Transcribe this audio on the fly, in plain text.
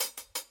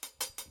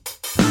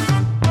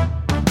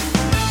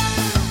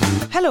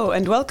Hello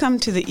and welcome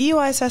to the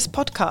EUISS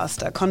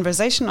podcast, a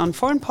conversation on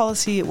foreign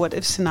policy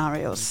what-if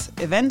scenarios,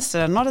 events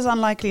that are not as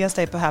unlikely as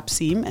they perhaps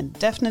seem and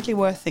definitely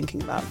worth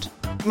thinking about.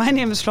 My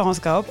name is Florence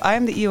Gaup, I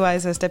am the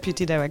EUISS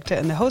Deputy Director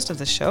and the host of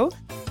the show,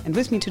 and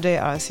with me today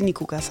are Sini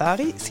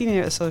Kukasari,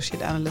 Senior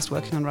Associate Analyst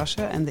working on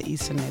Russia and the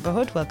Eastern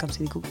Neighborhood. Welcome,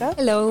 Sini Kuka.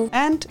 Hello.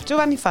 And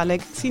Giovanni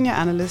Falek, Senior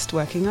Analyst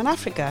working on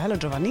Africa. Hello,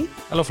 Giovanni.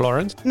 Hello,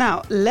 Florence.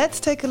 Now, let's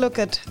take a look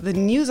at the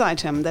news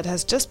item that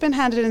has just been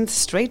handed in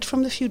straight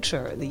from the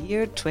future, the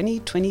year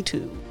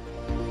 2022.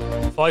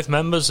 5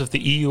 members of the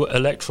EU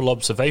Electoral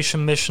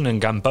Observation Mission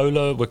in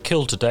Gambola were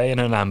killed today in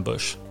an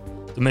ambush.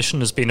 The mission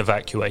has been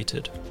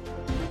evacuated.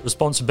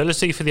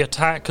 Responsibility for the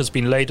attack has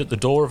been laid at the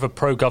door of a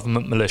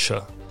pro-government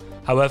militia.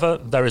 However,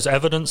 there is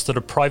evidence that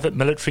a private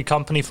military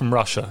company from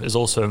Russia is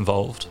also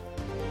involved.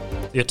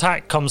 The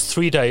attack comes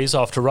 3 days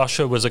after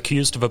Russia was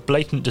accused of a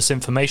blatant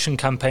disinformation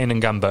campaign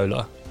in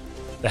Gambola.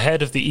 The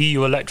head of the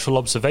EU Electoral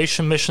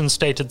Observation Mission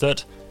stated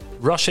that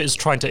Russia is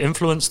trying to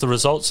influence the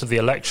results of the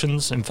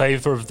elections in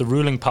favour of the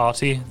ruling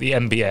party, the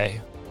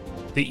MBA.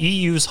 The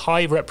EU's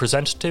High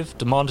Representative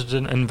demanded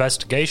an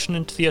investigation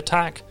into the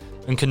attack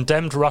and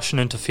condemned Russian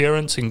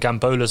interference in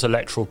Gambola's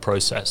electoral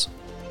process.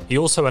 He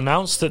also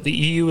announced that the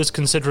EU is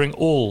considering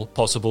all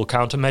possible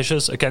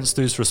countermeasures against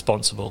those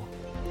responsible.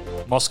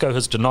 Moscow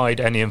has denied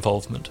any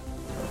involvement.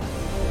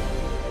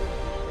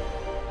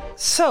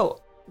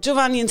 So,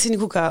 Giovanni and Sini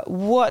Kuka,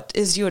 what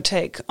is your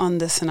take on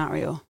this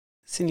scenario?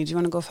 Sini, do you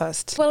want to go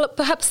first? Well,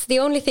 perhaps the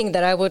only thing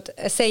that I would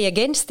say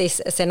against this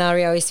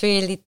scenario is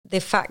really the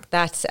fact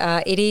that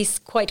it is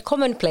quite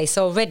commonplace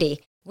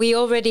already. We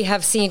already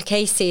have seen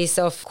cases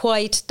of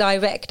quite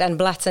direct and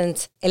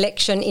blatant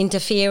election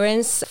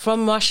interference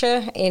from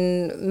Russia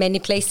in many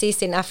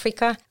places in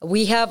Africa.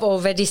 We have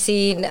already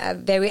seen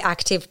very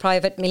active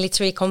private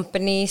military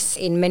companies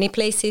in many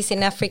places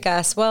in Africa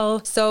as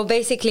well. So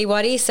basically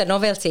what is a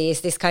novelty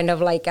is this kind of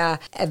like a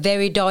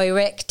very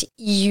direct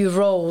EU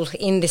role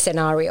in the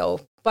scenario.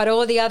 But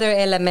all the other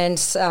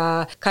elements,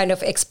 kind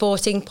of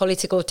exporting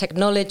political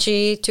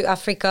technology to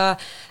Africa,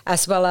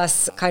 as well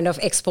as kind of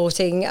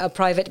exporting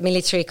private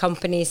military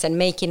companies and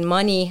making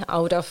money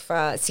out of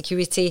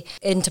security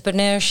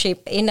entrepreneurship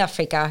in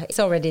Africa, is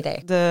already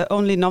there. The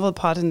only novel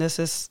part in this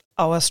is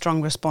our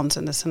strong response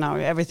in this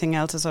scenario. Everything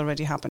else has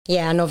already happened.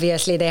 Yeah, and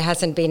obviously there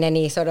hasn't been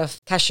any sort of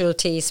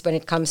casualties when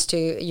it comes to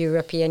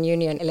European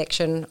Union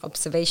election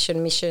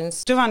observation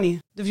missions. Giovanni,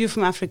 the view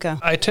from Africa.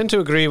 I tend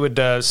to agree with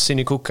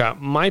Sini Kuka.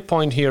 My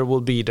point here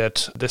will be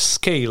that the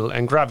scale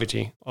and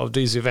gravity of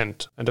this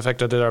event and the fact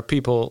that there are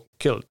people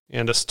killed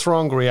and a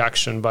strong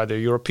reaction by the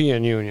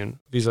European Union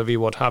vis-à-vis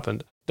what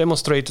happened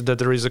demonstrate that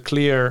there is a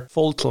clear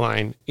fault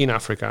line in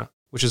Africa,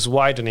 which is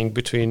widening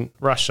between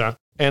Russia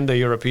and the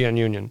European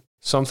Union.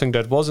 Something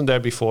that wasn't there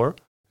before,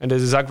 and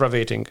this is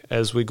aggravating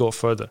as we go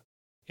further.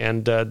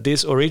 And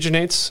this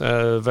originates,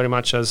 very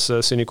much as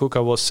Sini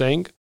Kuka was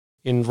saying,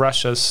 in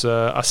Russia's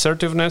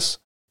assertiveness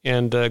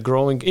and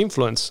growing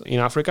influence in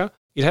Africa.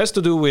 It has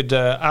to do with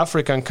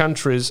African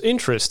countries'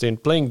 interest in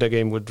playing the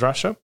game with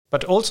Russia,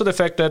 but also the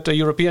fact that the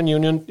European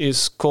Union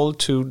is called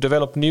to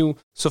develop new,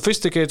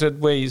 sophisticated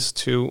ways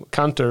to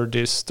counter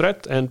this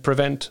threat and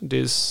prevent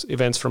these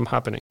events from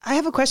happening. I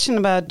have a question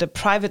about the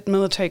private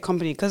military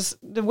company, because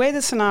the way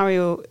the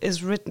scenario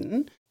is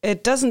written,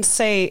 it doesn't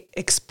say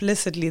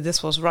explicitly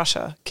this was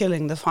Russia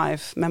killing the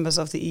 5 members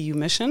of the EU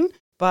mission.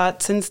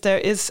 But since there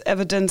is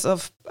evidence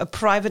of a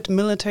private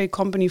military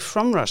company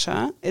from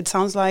Russia, it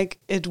sounds like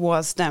it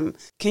was them.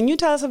 Can you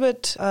tell us a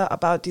bit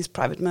about these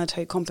private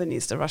military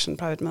companies, the Russian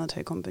private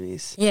military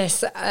companies?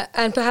 Yes,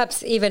 and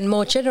perhaps even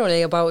more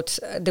generally about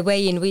the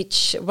way in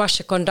which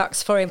Russia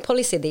conducts foreign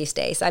policy these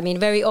days. I mean,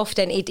 very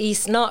often it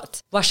is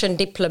not Russian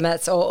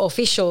diplomats or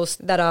officials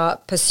that are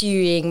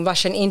pursuing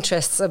Russian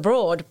interests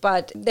abroad,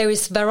 but there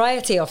is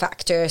variety of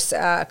actors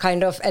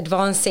kind of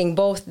advancing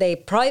both their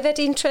private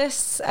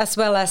interests as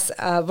well as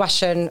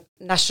Russian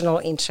national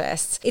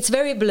interests. It's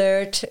very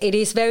blurred. It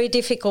is very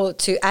difficult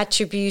to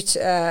attribute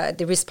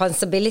the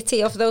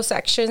responsibility of those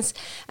actions.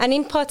 And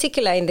in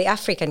particular, in the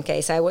African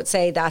case, I would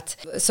say that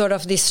sort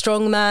of the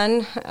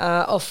strongman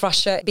of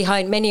Russia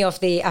behind many of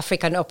the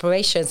African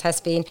operations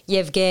has been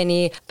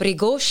Yevgeny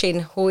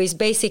Prigozhin, who is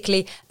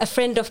basically a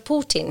friend of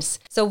Putin's.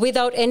 So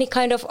without any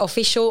kind of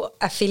official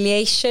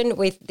affiliation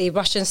with the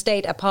Russian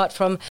state, apart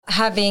from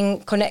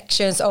having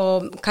connections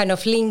or kind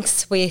of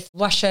links with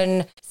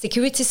Russian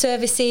security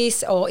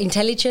services or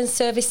intelligence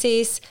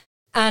services,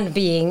 and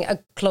being a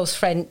close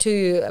friend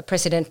to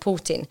President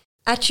Putin.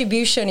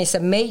 Attribution is a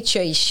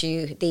major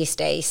issue these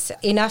days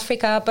in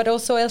Africa, but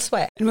also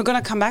elsewhere. And we're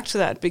going to come back to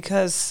that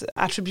because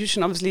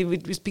attribution, obviously,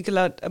 we speak a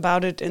lot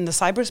about it in the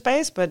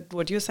cyberspace, but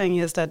what you're saying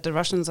is that the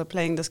Russians are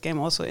playing this game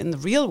also in the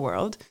real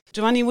world.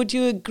 Giovanni, would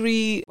you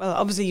agree? Well,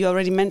 obviously, you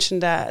already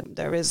mentioned that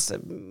there is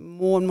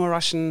more and more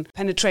Russian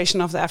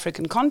penetration of the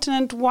African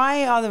continent.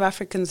 Why are the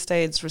African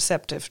states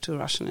receptive to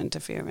Russian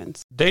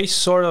interference? They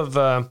sort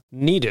of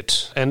need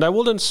it. And I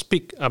wouldn't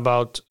speak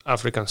about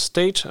African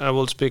state, I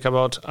will speak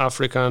about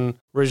African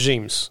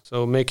regimes.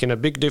 So making a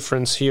big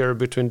difference here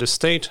between the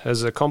state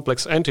as a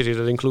complex entity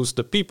that includes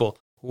the people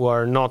who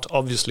are not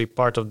obviously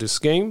part of this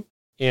game,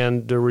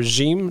 and the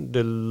regime,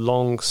 the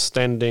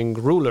long-standing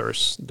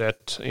rulers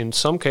that in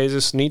some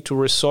cases need to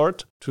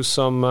resort to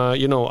some,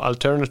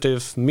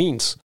 alternative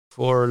means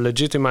for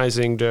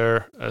legitimizing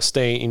their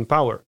stay in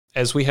power.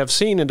 As we have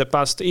seen in the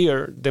past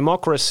year,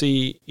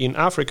 democracy in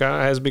Africa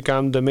has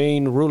become the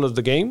main rule of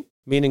the game,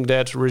 meaning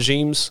that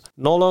regimes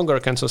no longer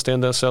can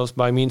sustain themselves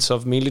by means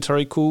of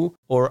military coup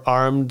or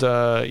armed,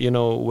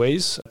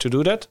 ways to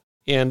do that.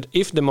 And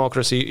if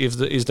democracy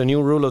is the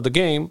new rule of the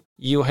game,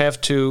 you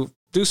have to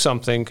do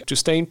something to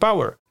stay in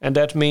power. And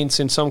that means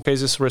in some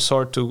cases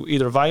resort to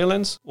either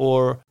violence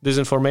or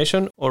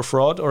disinformation or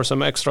fraud or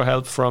some extra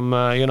help from,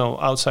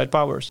 outside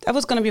powers. That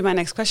was going to be my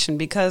next question,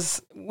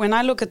 because when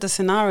I look at the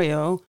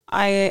scenario,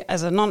 I,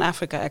 as a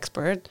non-Africa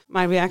expert,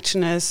 my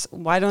reaction is,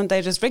 why don't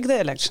they just rig the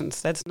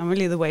elections? That's not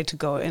really the way to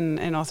go in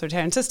an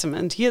authoritarian system.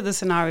 And here the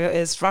scenario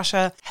is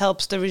Russia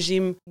helps the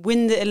regime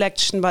win the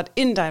election, but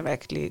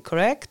indirectly,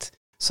 correct?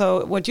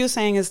 So what you're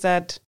saying is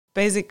that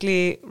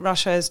basically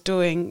Russia is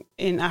doing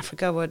in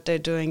Africa what they're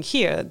doing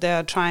here. They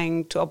are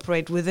trying to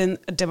operate within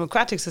a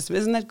democratic system.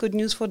 Isn't that good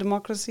news for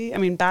democracy? I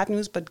mean, bad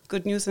news, but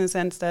good news in the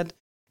sense that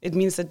it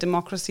means that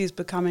democracy is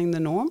becoming the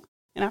norm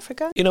in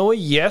Africa? In a way,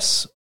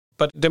 yes,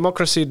 but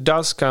democracy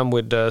does come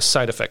with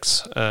side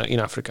effects in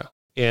Africa.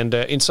 And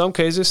in some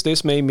cases,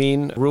 this may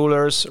mean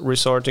rulers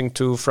resorting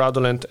to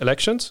fraudulent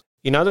elections.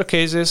 In other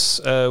cases,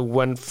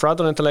 when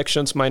fraudulent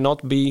elections might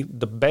not be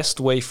the best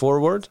way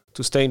forward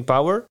to stay in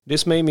power,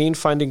 this may mean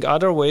finding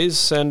other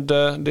ways, and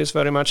this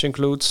very much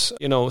includes,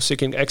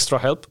 seeking extra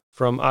help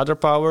from other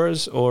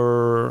powers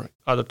or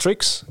other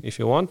tricks, if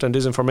you want. And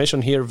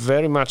disinformation here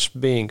very much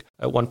being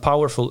one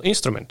powerful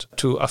instrument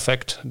to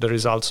affect the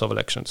results of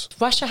elections.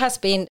 Russia has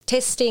been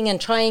testing and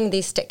trying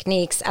these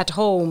techniques at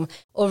home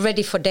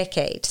already for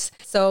decades.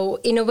 So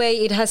in a way,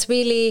 it has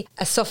really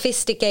a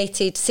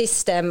sophisticated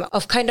system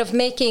of kind of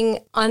making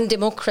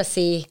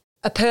undemocracy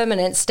a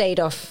permanent state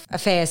of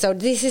affairs. So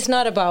this is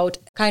not about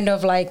kind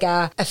of like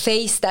a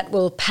phase that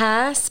will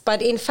pass,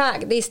 but in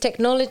fact, these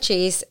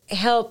technologies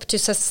help to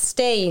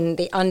sustain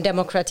the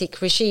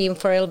undemocratic regime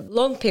for a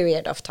long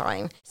period of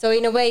time. So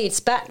in a way,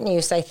 it's bad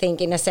news, I think,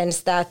 in a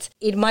sense that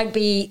it might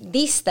be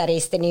this that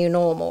is the new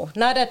normal,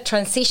 not a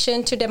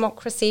transition to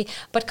democracy,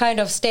 but kind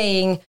of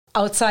staying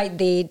outside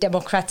the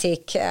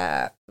democratic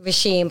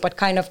regime, but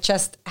kind of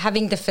just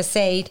having the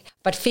facade,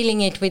 but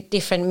filling it with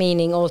different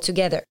meaning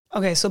altogether.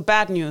 Okay, so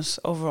bad news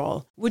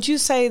overall. Would you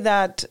say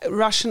that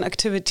Russian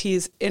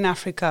activities in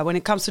Africa, when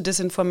it comes to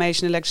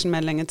disinformation, election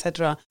meddling,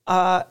 etc.,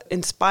 are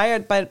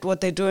inspired by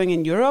what they're doing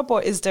in Europe,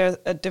 or is there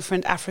a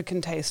different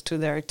African taste to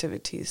their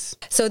activities?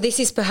 So this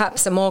is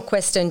perhaps a more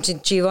question to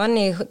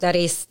Giovanni, that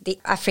is the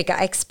Africa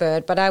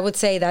expert, but I would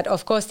say that,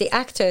 of course, the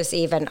actors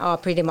even are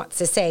pretty much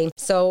the same.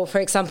 So, for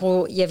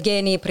example,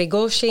 Yevgeny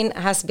Prigozhin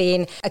has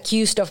been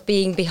accused of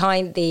being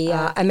behind the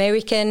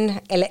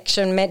American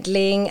election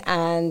meddling,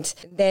 and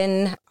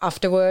then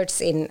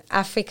afterwards in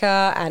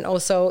Africa and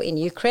also in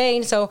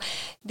Ukraine. So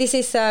this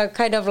is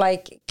kind of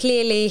like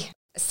clearly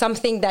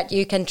something that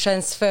you can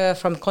transfer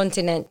from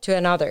continent to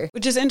another.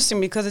 Which is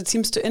interesting because it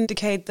seems to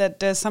indicate that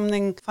there's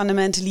something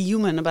fundamentally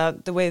human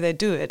about the way they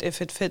do it,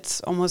 if it fits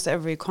almost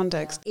every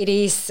context. It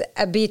is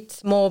a bit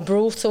more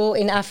brutal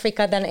in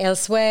Africa than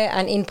elsewhere,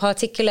 and in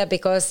particular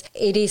because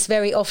it is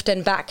very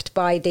often backed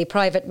by the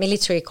private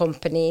military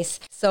companies.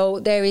 So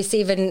there is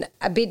even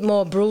a bit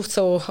more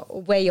brutal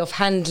way of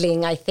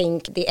handling, I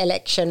think, the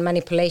election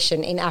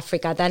manipulation in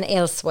Africa than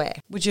elsewhere.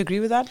 Would you agree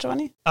with that,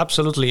 Giovanni?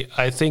 Absolutely.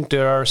 I think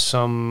there are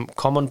some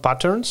common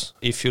patterns.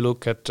 If you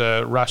look at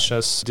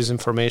Russia's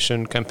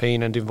disinformation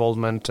campaign and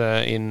involvement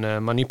in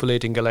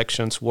manipulating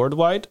elections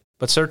worldwide,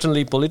 but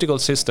certainly political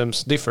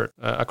systems differ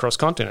across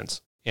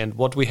continents. And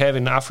what we have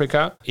in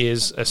Africa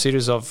is a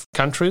series of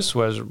countries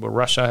where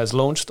Russia has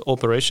launched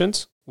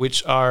operations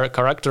which are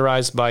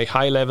characterized by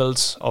high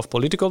levels of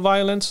political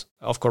violence,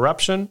 of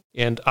corruption,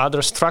 and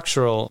other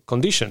structural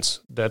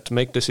conditions that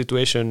make the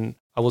situation,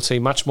 I would say,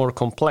 much more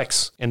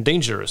complex and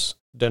dangerous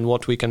than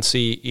what we can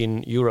see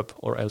in Europe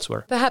or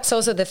elsewhere. Perhaps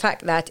also the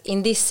fact that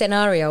in this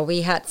scenario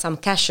we had some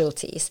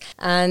casualties,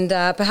 and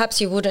perhaps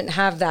you wouldn't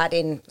have that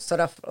in sort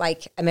of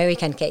like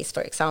American case,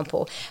 for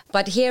example.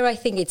 But here I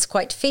think it's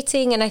quite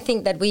fitting, and I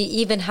think that we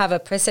even have a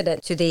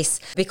precedent to this,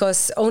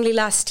 because only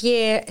last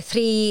year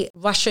 3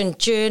 Russian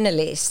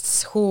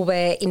journalists who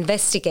were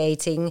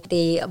investigating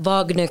the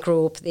Wagner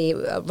Group, the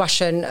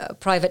Russian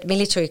private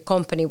military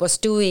company, was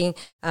doing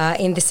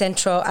in the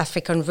Central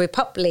African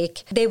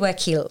Republic, they were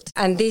killed.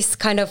 And this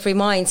kind of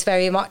reminds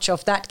very much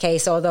of that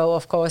case, although,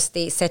 of course,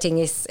 the setting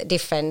is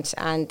different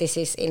and this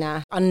is in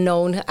an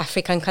unknown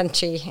African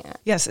country.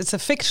 Yes, it's a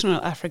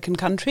fictional African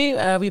country.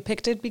 We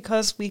picked it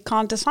because we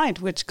can't decide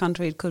which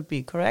country it could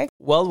be, correct?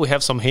 Well, we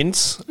have some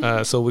hints,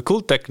 so we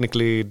could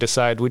technically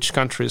decide which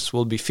countries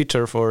will be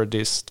fitter for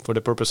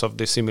the purpose of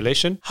this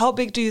simulation. How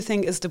big do you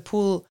think is the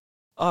pool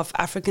of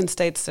African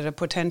states that are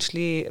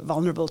potentially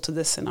vulnerable to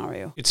this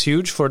scenario? It's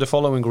huge for the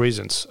following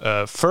reasons.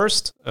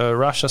 First,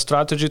 Russia's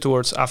strategy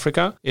towards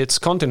Africa, it's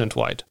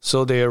continent-wide.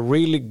 So they are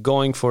really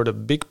going for the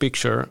big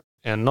picture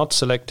and not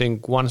selecting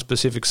one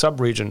specific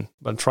sub-region,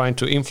 but trying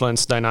to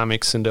influence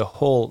dynamics in the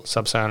whole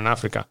sub-Saharan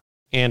Africa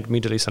and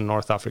Middle East and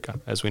North Africa,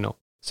 as we know.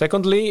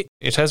 Secondly,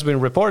 it has been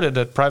reported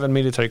that private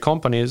military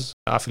companies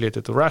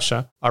affiliated to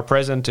Russia are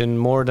present in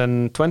more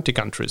than 20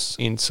 countries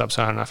in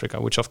sub-Saharan Africa,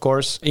 which of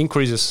course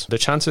increases the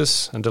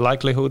chances and the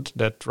likelihood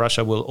that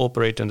Russia will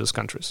operate in those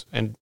countries.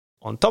 And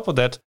on top of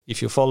that,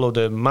 if you follow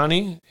the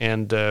money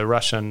and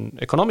Russian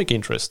economic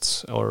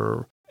interests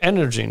or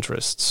energy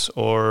interests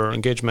or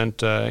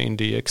engagement in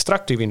the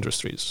extractive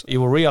industries, you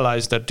will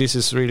realize that this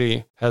is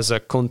really has a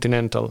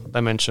continental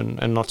dimension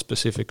and not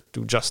specific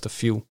to just a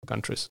few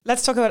countries.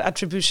 Let's talk about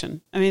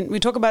attribution. I mean, we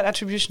talk about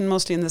attribution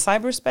mostly in the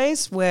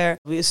cyberspace, where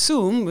we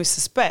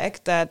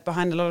suspect that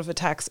behind a lot of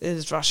attacks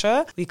is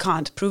Russia. We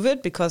can't prove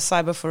it because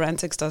cyber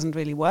forensics doesn't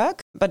really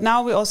work. But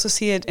now we also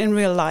see it in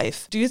real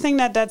life. Do you think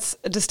that that's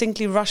a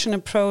distinctly Russian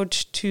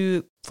approach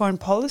to foreign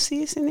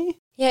policy, Sini?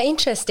 Yeah,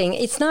 interesting.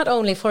 It's not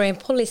only foreign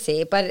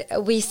policy, but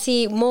we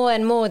see more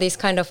and more these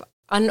kind of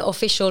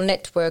unofficial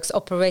networks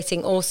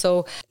operating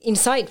also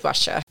inside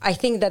Russia. I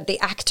think that the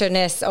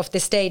actorness of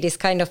the state is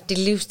kind of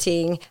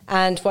diluting,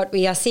 and what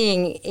we are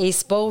seeing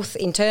is both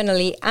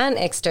internally and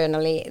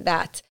externally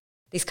that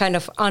these kind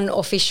of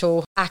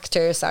unofficial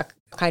actors are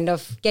kind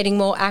of getting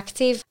more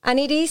active, and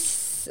it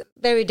is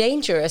very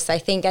dangerous, I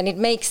think, and it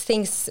makes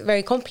things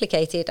very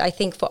complicated, I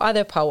think, for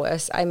other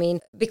powers. I mean,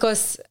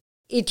 because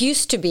it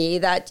used to be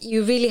that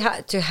you really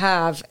had to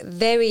have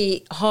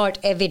very hard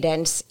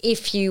evidence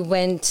if you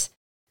went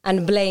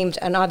and blamed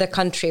another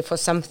country for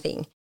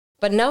something.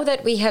 But now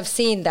that we have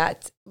seen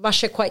that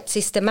Russia quite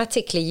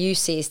systematically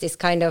uses this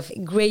kind of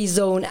grey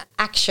zone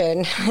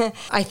action,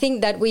 I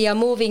think that we are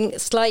moving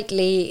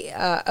slightly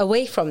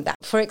away from that.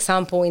 For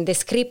example, in the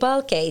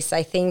Skripal case,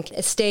 I think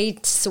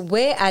states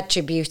were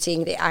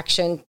attributing the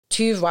action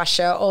to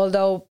Russia,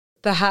 although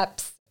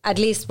perhaps at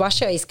least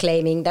Russia is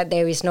claiming that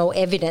there is no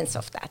evidence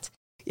of that.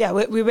 Yeah,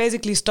 we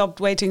basically stopped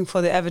waiting for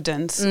the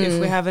evidence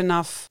if we have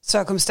enough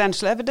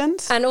circumstantial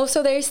evidence. And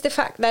also there is the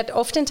fact that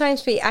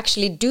oftentimes we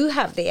actually do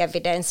have the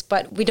evidence,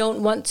 but we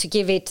don't want to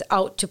give it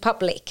out to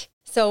public.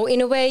 So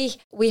in a way,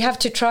 we have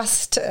to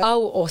trust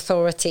our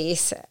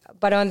authorities.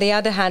 But on the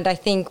other hand, I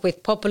think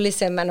with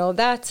populism and all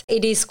that,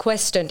 it is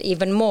questioned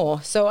even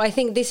more. So I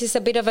think this is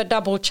a bit of a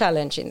double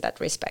challenge in that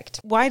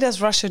respect. Why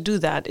does Russia do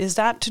that? Is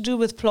that to do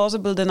with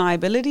plausible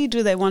deniability?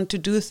 Do they want to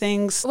do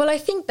things? Well, I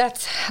think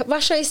that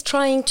Russia is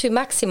trying to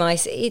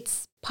maximize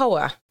its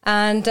power.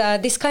 And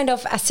this kind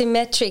of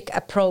asymmetric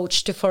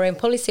approach to foreign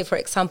policy, for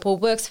example,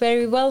 works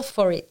very well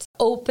for it.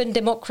 Open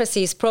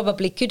democracies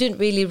probably couldn't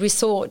really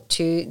resort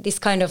to this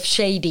kind of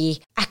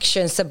shady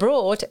actions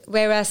abroad,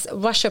 whereas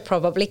Russia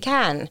probably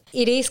can.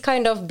 It is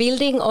kind of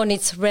building on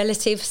its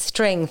relative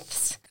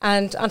strengths.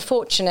 And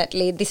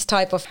unfortunately, this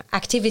type of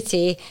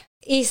activity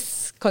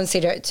is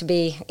considered to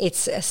be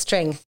its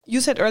strength.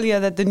 You said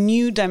earlier that the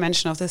new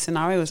dimension of the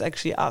scenario is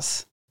actually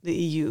us, the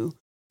EU.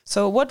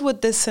 So what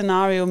would this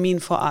scenario mean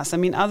for us? I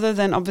mean, other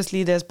than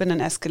obviously there's been an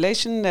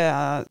escalation, there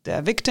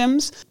are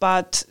victims,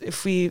 but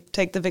if we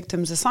take the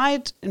victims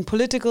aside, in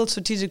political,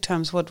 strategic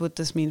terms, what would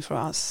this mean for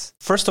us?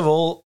 First of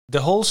all,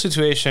 the whole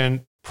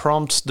situation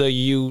prompts the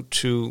EU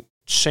to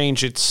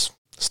change its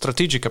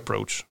strategic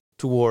approach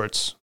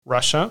towards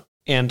Russia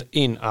and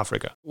in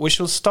Africa. We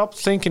should stop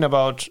thinking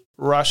about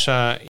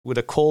Russia with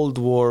a Cold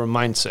War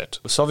mindset.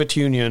 The Soviet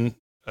Union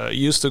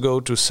used to go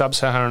to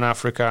sub-Saharan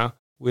Africa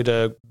with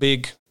a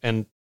big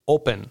and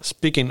open,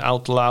 speaking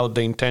out loud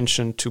the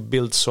intention to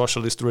build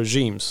socialist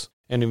regimes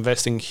and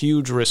investing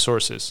huge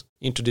resources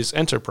into this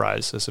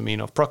enterprise as a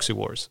means of proxy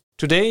wars.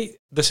 Today,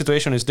 the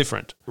situation is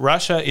different.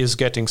 Russia is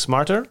getting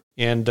smarter,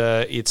 and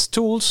its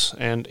tools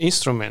and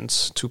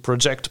instruments to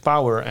project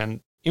power and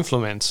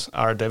influence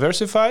are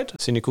diversified.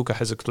 Sini Kuka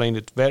has explained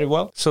it very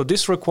well. So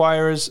this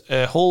requires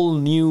a whole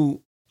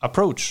new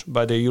approach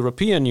by the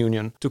European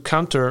Union to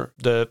counter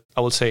the,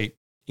 I would say,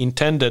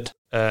 intended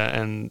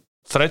and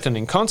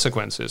threatening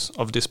consequences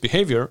of this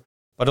behavior,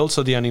 but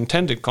also the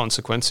unintended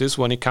consequences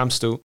when it comes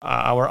to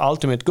our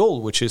ultimate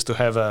goal, which is to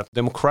have a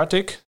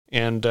democratic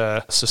and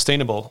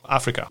sustainable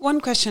Africa.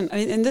 One question. I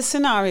mean, in this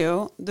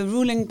scenario, the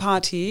ruling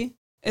party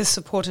is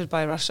supported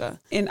by Russia.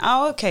 In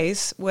our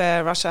case,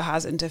 where Russia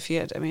has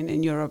interfered, I mean,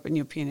 in Europe, in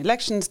European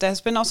elections, there's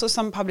been also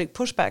some public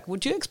pushback.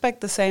 Would you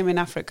expect the same in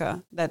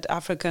Africa, that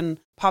African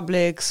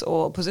publics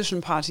or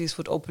opposition parties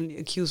would openly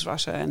accuse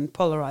Russia and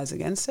polarize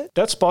against it?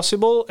 That's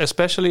possible,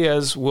 especially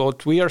as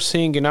what we are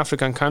seeing in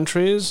African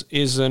countries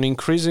is an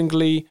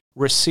increasingly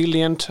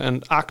resilient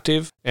and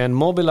active and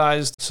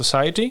mobilized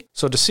society.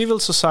 So the civil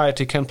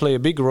society can play a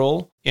big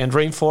role and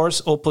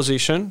reinforce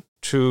opposition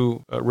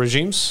to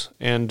regimes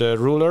and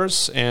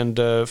rulers and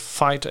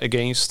fight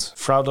against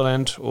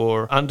fraudulent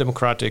or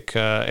undemocratic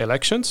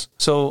elections.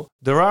 So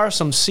there are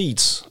some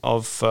seeds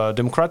of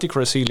democratic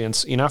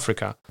resilience in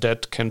Africa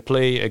that can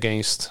play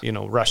against,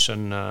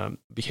 Russian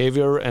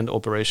behavior and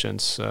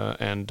operations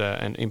and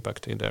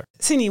impact in there.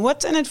 Sini,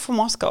 what's in it for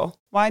Moscow?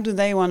 Why do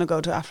they want to go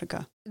to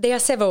Africa? There are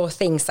several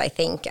things, I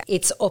think.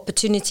 It's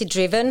opportunity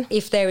driven.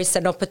 If there is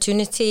an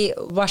opportunity,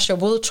 Russia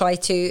will try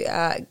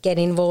to get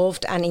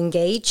involved and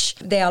engage.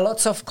 There are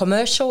lots of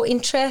commercial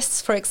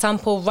interests. For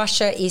example,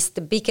 Russia is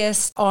the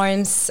biggest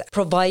arms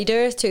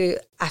provider to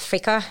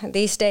Africa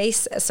these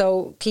days.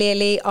 So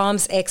clearly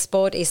arms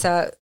export is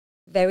a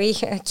very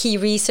key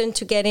reason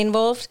to get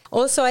involved.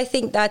 Also, I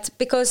think that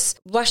because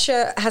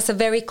Russia has a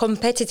very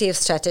competitive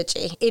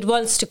strategy, it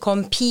wants to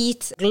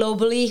compete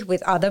globally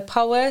with other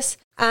powers.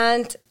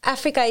 And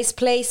Africa is a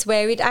place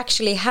where it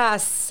actually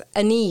has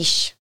a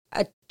niche,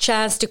 a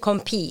chance to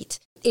compete.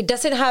 It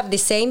doesn't have the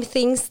same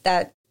things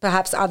that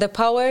perhaps other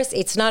powers.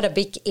 It's not a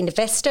big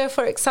investor,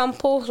 for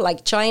example,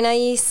 like China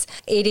is.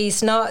 It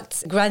is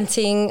not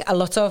granting a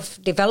lot of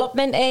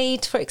development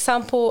aid, for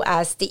example,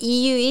 as the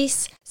EU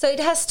is. So it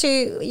has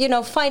to,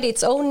 find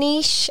its own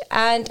niche,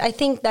 and I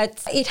think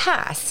that it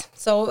has.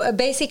 So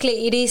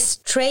basically it is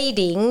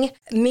trading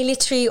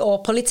military or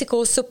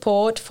political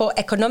support for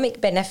economic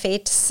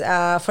benefits,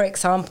 for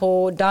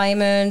example,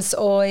 diamonds,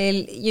 oil,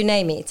 you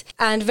name it.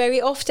 And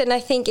very often I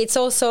think it's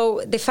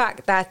also the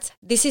fact that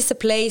this is a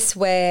place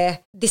where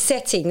the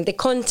setting, the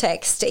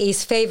context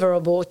is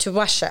favorable to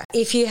Russia.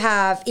 If you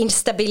have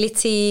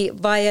instability,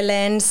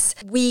 violence,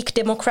 weak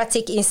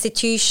democratic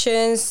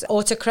institutions,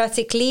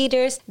 autocratic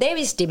leaders, there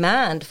is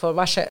demand for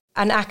Russia,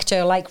 an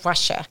actor like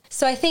Russia.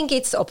 So I think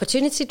it's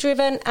opportunity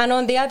driven. And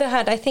on the other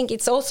hand, I think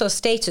it's also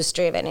status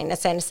driven in a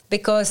sense,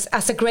 because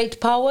as a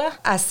great power,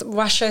 as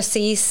Russia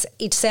sees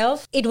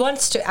itself, it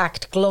wants to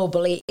act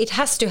globally. It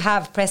has to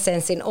have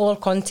presence in all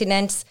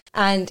continents,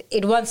 and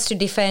it wants to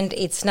defend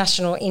its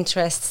national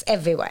interests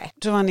everywhere.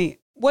 Giovanni,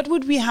 what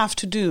would we have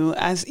to do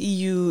as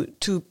EU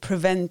to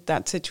prevent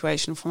that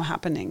situation from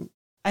happening?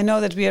 I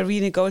know that we are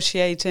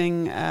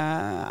renegotiating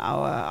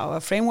our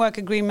framework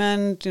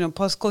agreement,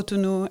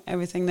 post-Cotonou,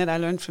 everything that I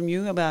learned from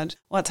you about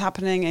what's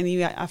happening in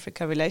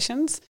EU-Africa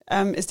relations.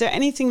 Is there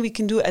anything we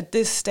can do at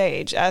this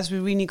stage as we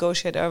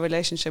renegotiate our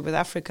relationship with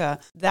Africa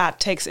that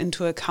takes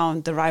into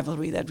account the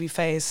rivalry that we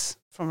face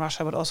from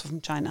Russia, but also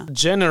from China?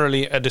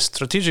 Generally, at the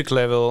strategic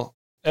level,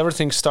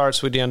 everything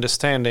starts with the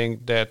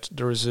understanding that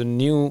there is a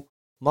new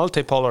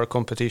multipolar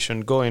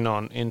competition going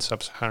on in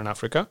sub-Saharan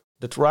Africa,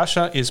 that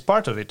Russia is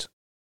part of it.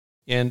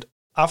 And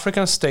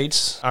African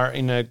states are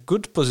in a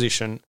good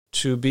position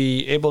to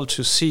be able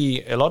to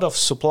see a lot of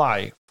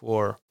supply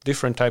for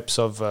different types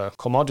of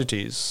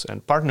commodities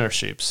and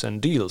partnerships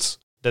and deals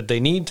that they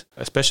need,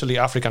 especially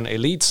African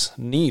elites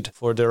need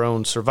for their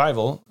own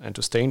survival and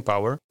to stay in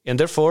power. And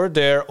therefore,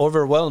 they're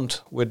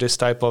overwhelmed with this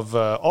type of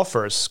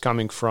offers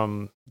coming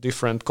from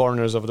different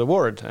corners of the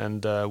world.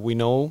 And we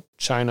know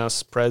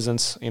China's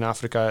presence in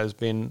Africa has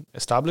been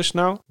established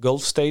now.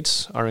 Gulf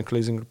states are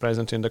increasingly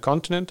present in the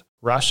continent.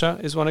 Russia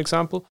is one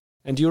example.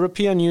 And the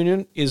European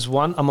Union is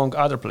one among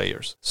other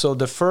players. So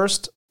the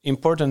first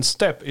important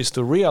step is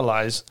to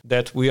realize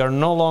that we are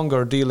no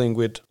longer dealing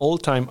with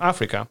old-time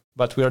Africa,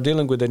 but we are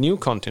dealing with a new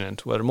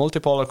continent where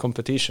multipolar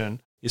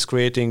competition is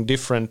creating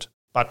different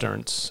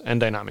patterns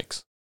and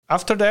dynamics.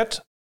 After that,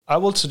 I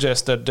would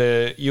suggest that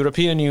the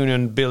European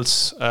Union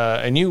builds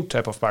a new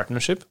type of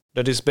partnership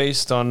that is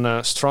based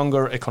on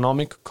stronger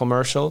economic,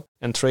 commercial,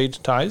 and trade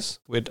ties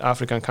with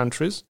African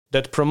countries,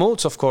 that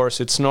promotes, of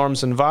course, its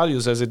norms and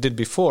values as it did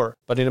before,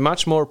 but in a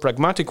much more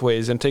pragmatic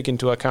ways and take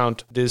into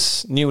account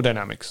these new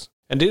dynamics.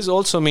 And this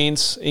also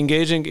means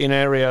engaging in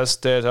areas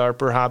that are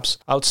perhaps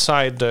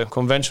outside the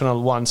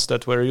conventional ones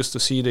that we're used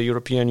to see the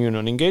European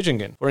Union engaging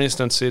in. For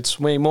instance, it's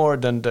way more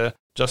than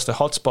just the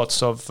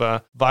hotspots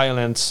of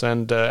violence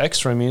and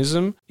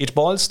extremism. It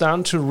boils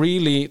down to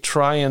really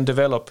try and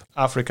develop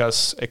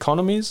Africa's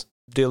economies,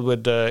 deal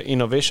with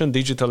innovation,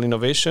 digital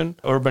innovation,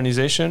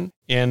 urbanization,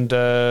 and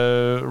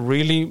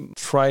really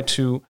try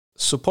to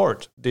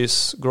support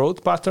this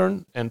growth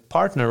pattern and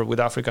partner with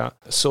Africa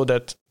so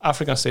that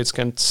African states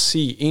can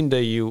see in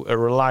the EU a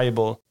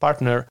reliable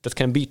partner that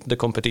can beat the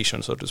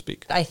competition, so to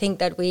speak. I think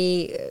that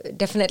we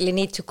definitely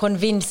need to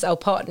convince our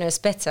partners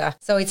better.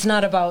 So it's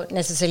not about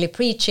necessarily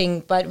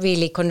preaching, but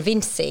really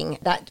convincing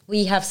that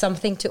we have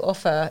something to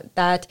offer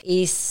that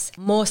is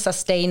more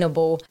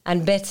sustainable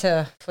and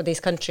better for these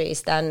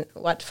countries than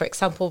what, for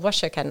example,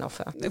 Russia can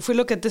offer. If we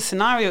look at this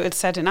scenario, it's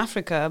set in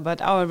Africa,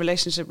 but our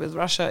relationship with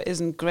Russia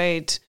isn't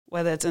great,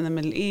 whether it's in the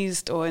Middle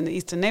East or in the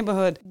Eastern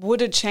neighborhood.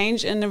 Would a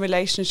change in the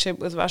relationship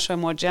with Russia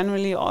more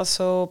generally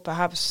also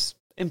perhaps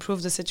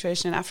improve the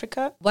situation in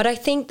Africa? What I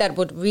think that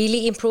would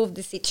really improve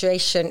the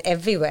situation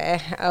everywhere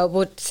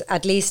would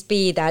at least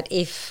be that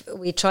if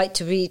we try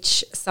to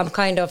reach some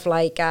kind of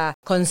like a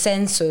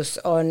consensus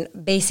on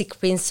basic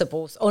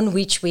principles on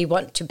which we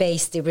want to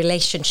base the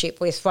relationship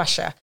with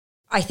Russia.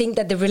 I think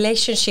that the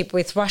relationship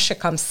with Russia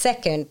comes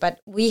second, but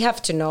we have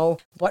to know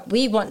what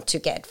we want to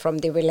get from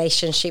the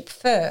relationship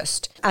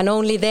first. And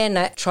only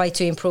then try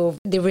to improve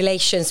the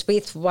relations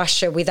with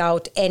Russia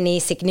without any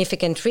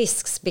significant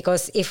risks.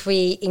 Because if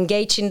we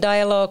engage in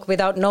dialogue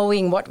without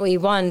knowing what we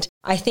want,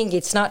 I think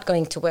it's not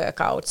going to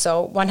work out.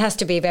 So one has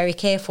to be very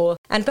careful.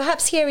 And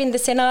perhaps here in the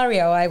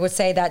scenario, I would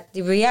say that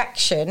the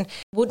reaction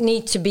would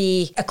need to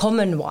be a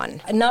common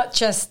one, not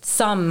just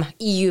some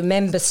EU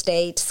member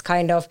states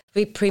kind of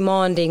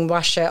reprimanding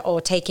Russia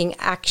or taking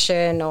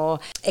action or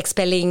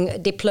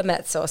expelling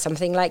diplomats or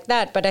something like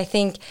that. But I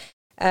think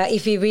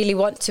if we really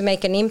want to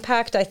make an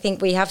impact, I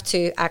think we have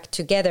to act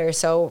together.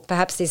 So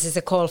perhaps this is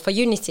a call for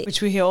unity.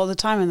 Which we hear all the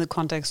time in the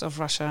context of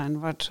Russia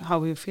and how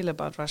we feel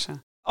about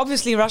Russia.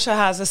 Obviously, Russia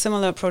has a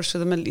similar approach to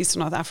the Middle East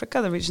and North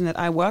Africa, the region that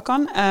I work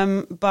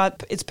on,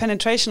 but its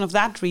penetration of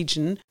that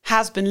region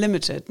has been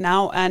limited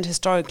now and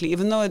historically,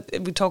 even though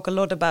we talk a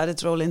lot about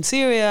its role in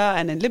Syria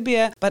and in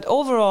Libya. But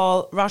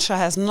overall, Russia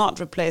has not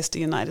replaced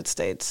the United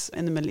States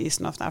in the Middle East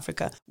and North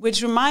Africa,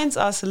 which reminds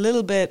us a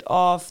little bit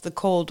of the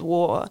Cold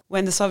War,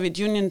 when the Soviet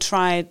Union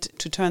tried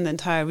to turn the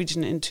entire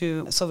region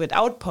into a Soviet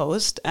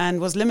outpost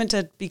and was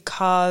limited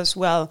because,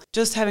 well,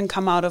 just having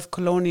come out of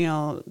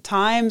colonial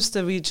times,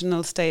 the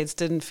regional states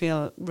didn't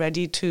feel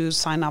ready to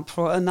sign up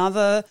for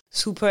another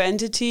super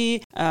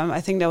entity.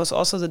 I think there was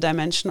also the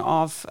dimension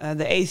of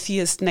the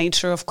atheist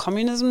nature of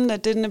communism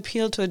that didn't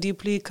appeal to a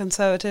deeply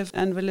conservative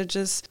and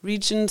religious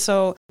region.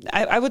 So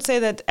I would say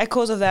that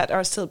echoes of that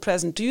are still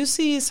present. Do you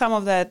see some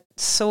of that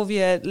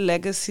Soviet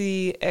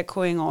legacy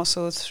echoing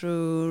also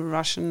through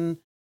Russian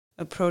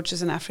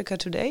approaches in Africa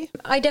today?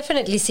 I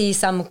definitely see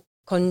some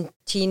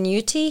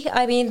continuity.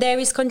 I mean, there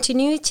is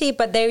continuity,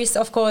 but there is,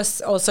 of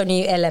course, also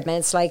new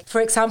elements. Like,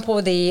 for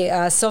example,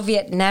 the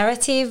Soviet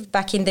narrative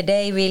back in the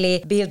day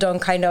really built on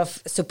kind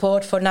of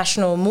support for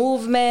national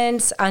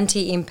movements,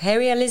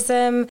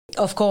 anti-imperialism,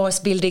 of course,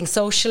 building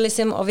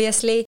socialism,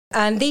 obviously.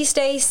 And these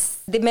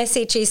days, the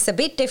message is a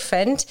bit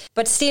different,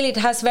 but still it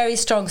has very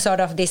strong sort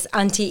of this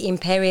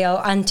anti-imperial,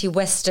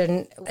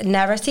 anti-Western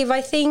narrative,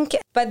 I think.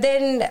 But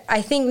then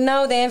I think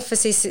now the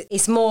emphasis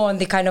is more on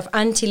the kind of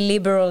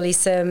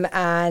anti-liberalism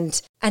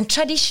and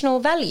traditional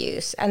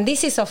values. And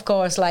this is, of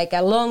course, like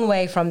a long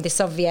way from the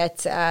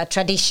Soviet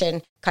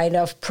tradition, kind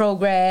of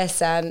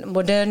progress and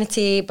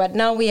modernity. But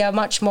now we are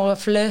much more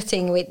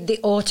flirting with the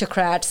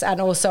autocrats and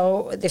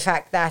also the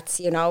fact that,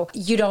 you know,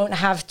 you don't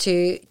have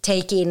to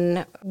take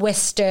in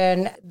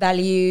Western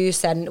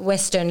values and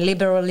Western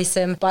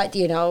liberalism, but,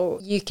 you know,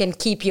 you can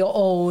keep your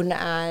own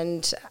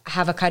and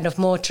have a kind of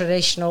more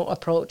traditional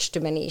approach to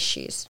many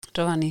issues.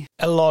 Giovanni.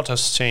 A lot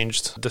has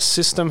changed. The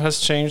system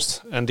has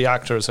changed and the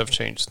actors have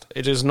changed.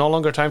 It is no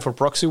longer time for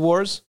proxy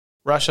wars.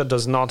 Russia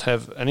does not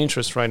have an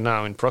interest right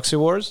now in proxy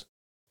wars.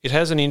 It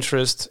has an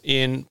interest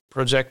in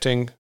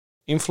projecting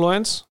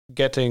influence,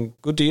 getting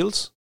good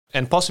deals,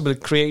 and possibly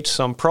create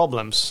some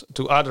problems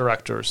to other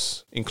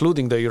actors,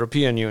 including the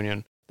European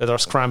Union, that are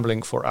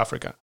scrambling for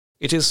Africa.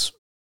 It is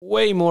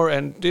way more,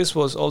 and this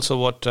was also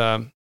what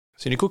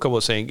Sinikuka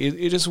was saying,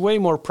 it is way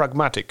more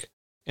pragmatic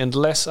and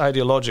less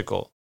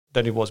ideological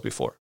than it was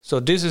before.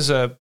 So this is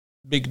a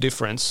big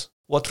difference.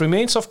 What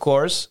remains, of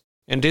course,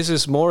 and this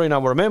is more in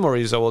our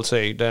memories, I will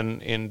say,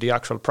 than in the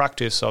actual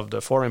practice of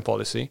the foreign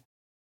policy,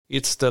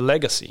 it's the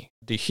legacy,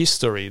 the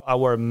history,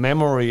 our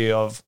memory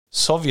of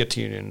Soviet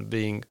Union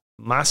being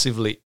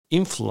massively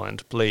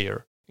influential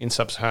player in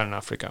sub-Saharan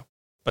Africa.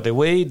 But the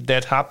way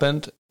that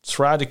happened, it's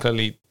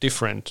radically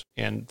different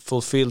and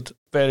fulfilled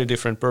very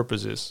different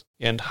purposes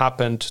and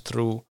happened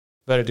through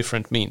very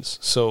different means.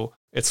 So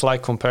it's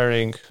like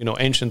comparing,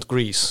 ancient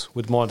Greece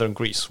with modern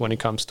Greece when it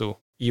comes to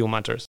EU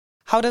matters.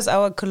 How does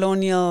our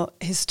colonial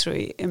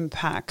history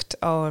impact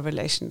our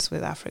relations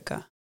with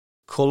Africa?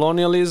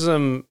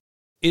 Colonialism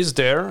is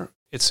there.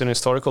 It's an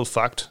historical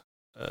fact.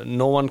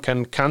 No one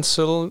can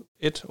cancel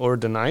it or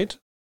deny it.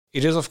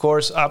 It is, of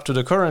course, up to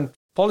the current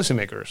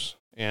policymakers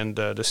and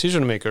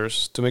decision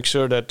makers to make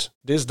sure that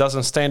this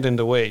doesn't stand in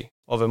the way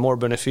of a more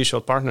beneficial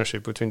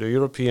partnership between the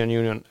European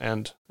Union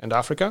and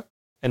Africa.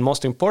 And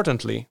most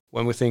importantly,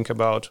 when we think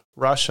about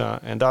Russia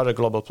and other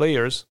global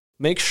players,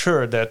 make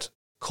sure that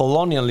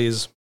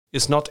colonialism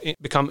is not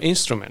become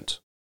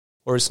instrument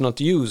or is not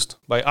used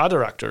by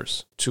other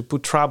actors to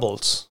put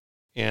troubles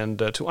and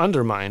to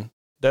undermine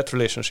that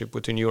relationship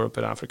between Europe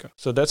and Africa.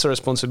 So that's a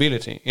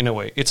responsibility in a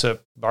way. It's a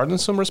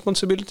burdensome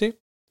responsibility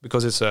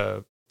because it's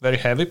a very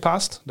heavy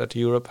past that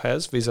Europe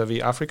has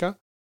vis-a-vis Africa.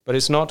 But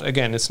it's not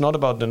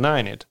about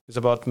denying it. It's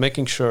about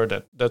making sure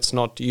that that's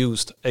not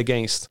used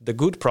against the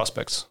good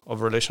prospects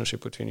of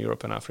relationship between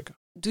Europe and Africa.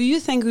 Do you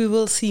think we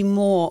will see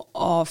more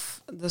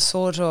of the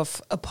sort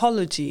of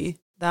apology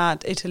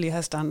that Italy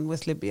has done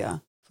with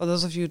Libya For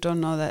those of you who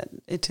don't know, that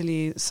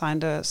Italy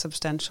signed a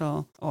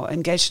substantial or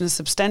engaged in a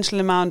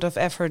substantial amount of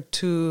effort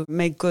to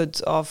make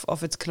good of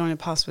its colonial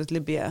past with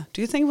Libya.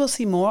 Do you think we'll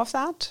see more of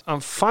that? I'm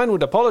fine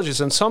with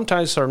apologies, and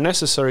sometimes are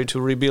necessary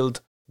to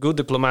rebuild good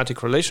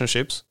diplomatic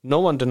relationships. No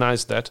one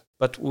denies that.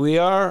 But we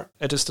are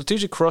at a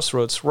strategic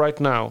crossroads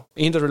right now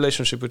in the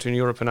relationship between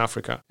Europe and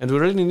Africa. And we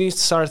really need to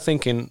start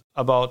thinking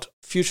about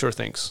future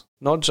things,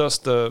 not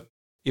just the,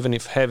 even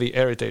if heavy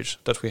heritage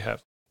that we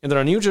have. And there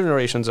are new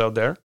generations out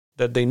there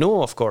that they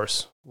know, of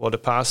course, what the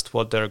past,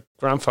 what their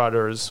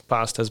grandfather's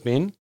past has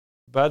been,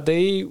 but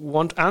they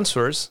want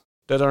answers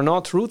that are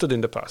not rooted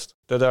in the past,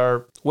 that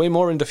are way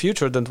more in the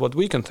future than what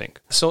we can think.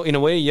 So in a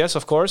way, yes,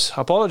 of course,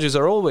 apologies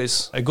are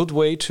always a good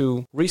way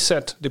to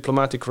reset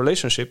diplomatic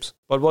relationships.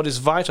 But what is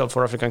vital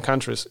for African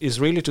countries is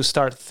really to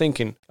start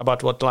thinking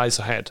about what lies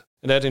ahead.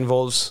 And that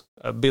involves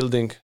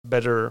building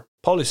better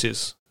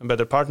policies and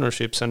better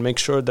partnerships and make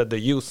sure that the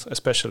youth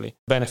especially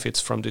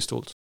benefits from these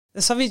tools.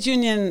 The Soviet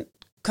Union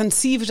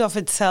conceived of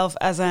itself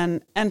as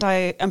an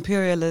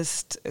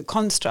anti-imperialist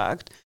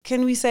construct.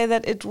 Can we say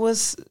that it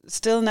was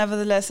still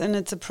nevertheless in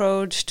its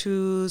approach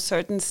to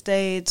certain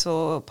states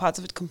or parts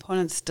of its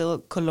components still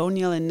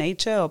colonial in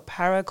nature or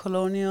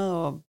para-colonial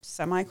or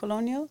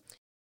semi-colonial?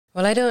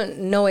 Well, I don't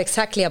know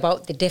exactly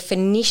about the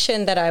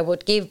definition that I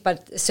would give,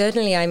 but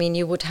certainly, I mean,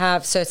 you would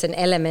have certain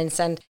elements.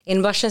 And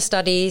in Russian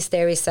studies,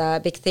 there is a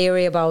big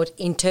theory about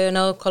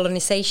internal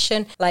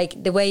colonization,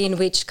 like the way in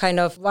which kind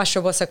of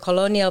Russia was a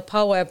colonial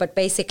power, but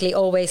basically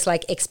always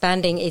like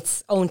expanding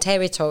its own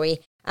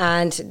territory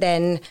and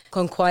then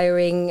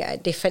conquiring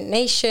different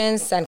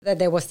nations. And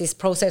there was this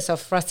process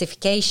of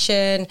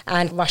Russification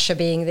and Russia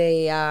being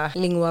the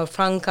lingua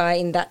franca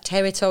in that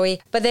territory.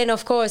 But then,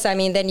 of course, I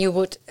mean, then you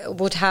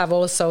would have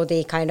also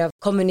the kind of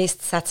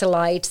communist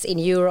satellites in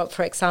Europe,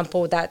 for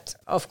example, that,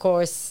 of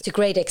course, to a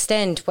great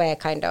extent were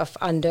kind of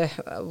under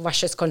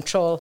Russia's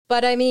control.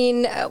 But I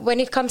mean,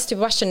 when it comes to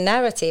Russian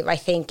narrative, I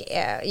think,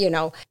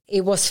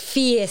 it was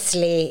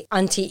fiercely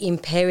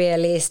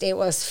anti-imperialist. It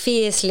was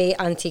fiercely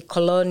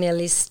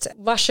anti-colonialist.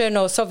 Russian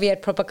or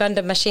Soviet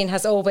propaganda machine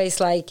has always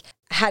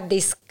had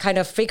this kind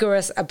of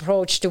rigorous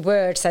approach to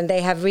words, and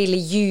they have really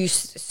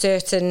used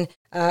certain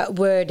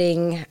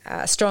wording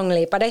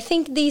strongly. But I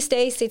think these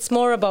days it's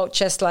more about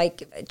just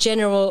like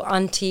general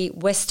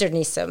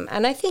anti-Westernism.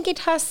 And I think it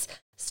has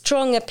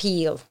strong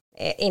appeal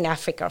in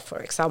Africa, for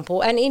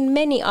example, and in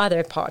many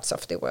other parts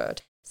of the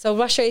world. So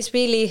Russia is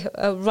really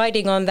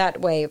riding on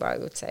that wave, I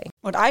would say.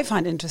 What I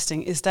find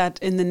interesting is that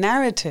in the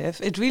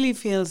narrative, it really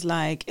feels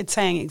like it's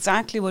saying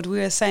exactly what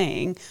we are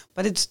saying,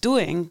 but it's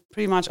doing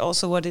pretty much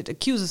also what it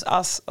accuses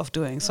us of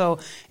doing. So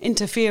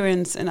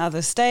interference in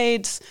other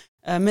states,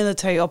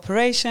 military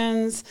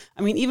operations.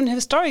 I mean, even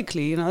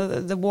historically,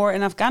 the war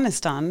in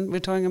Afghanistan, we're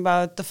talking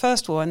about the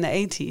first war in the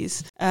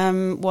 80s,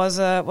 was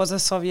a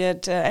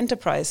Soviet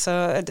enterprise.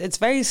 So it's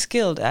very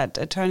skilled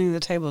at turning the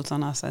tables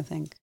on us, I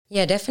think.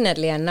 Yeah,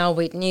 definitely. And now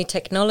with new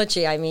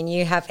technology, I mean,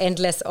 you have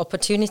endless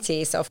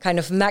opportunities of kind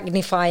of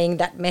magnifying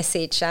that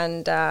message.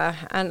 And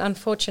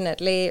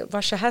unfortunately,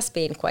 Russia has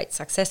been quite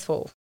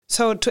successful.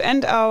 So to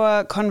end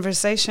our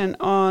conversation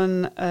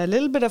on a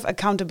little bit of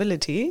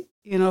accountability,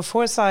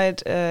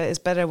 foresight is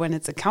better when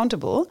it's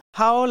accountable.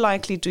 How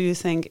likely do you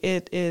think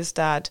it is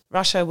that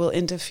Russia will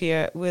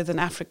interfere with an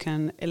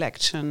African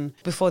election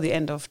before the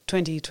end of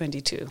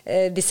 2022?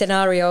 The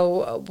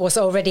scenario was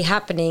already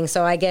happening,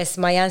 so I guess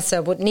my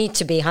answer would need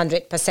to be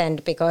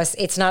 100% because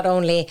it's not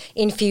only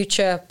in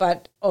future,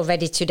 but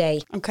already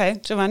today.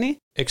 Okay, Giovanni?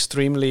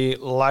 Extremely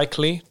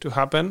likely to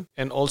happen,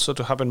 and also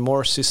to happen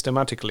more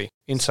systematically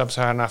in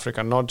sub-Saharan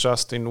Africa, not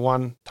just in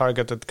one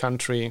targeted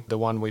country, the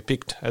one we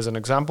picked as an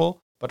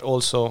example, but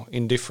also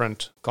in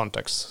different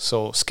contexts,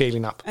 so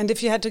scaling up. And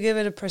if you had to give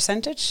it a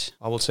percentage?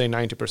 I would say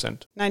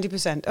 90%.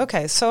 90%.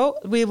 Okay, so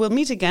we will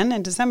meet again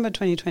in December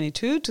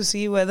 2022 to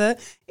see whether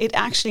it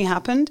actually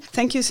happened.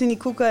 Thank you, Sini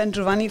Kuka and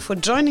Giovanni, for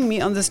joining me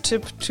on this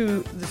trip to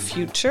the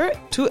future,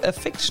 to a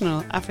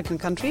fictional African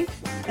country.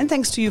 And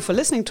thanks to you for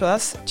listening to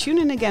us. Tune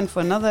in again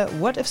for another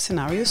What If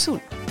scenario soon.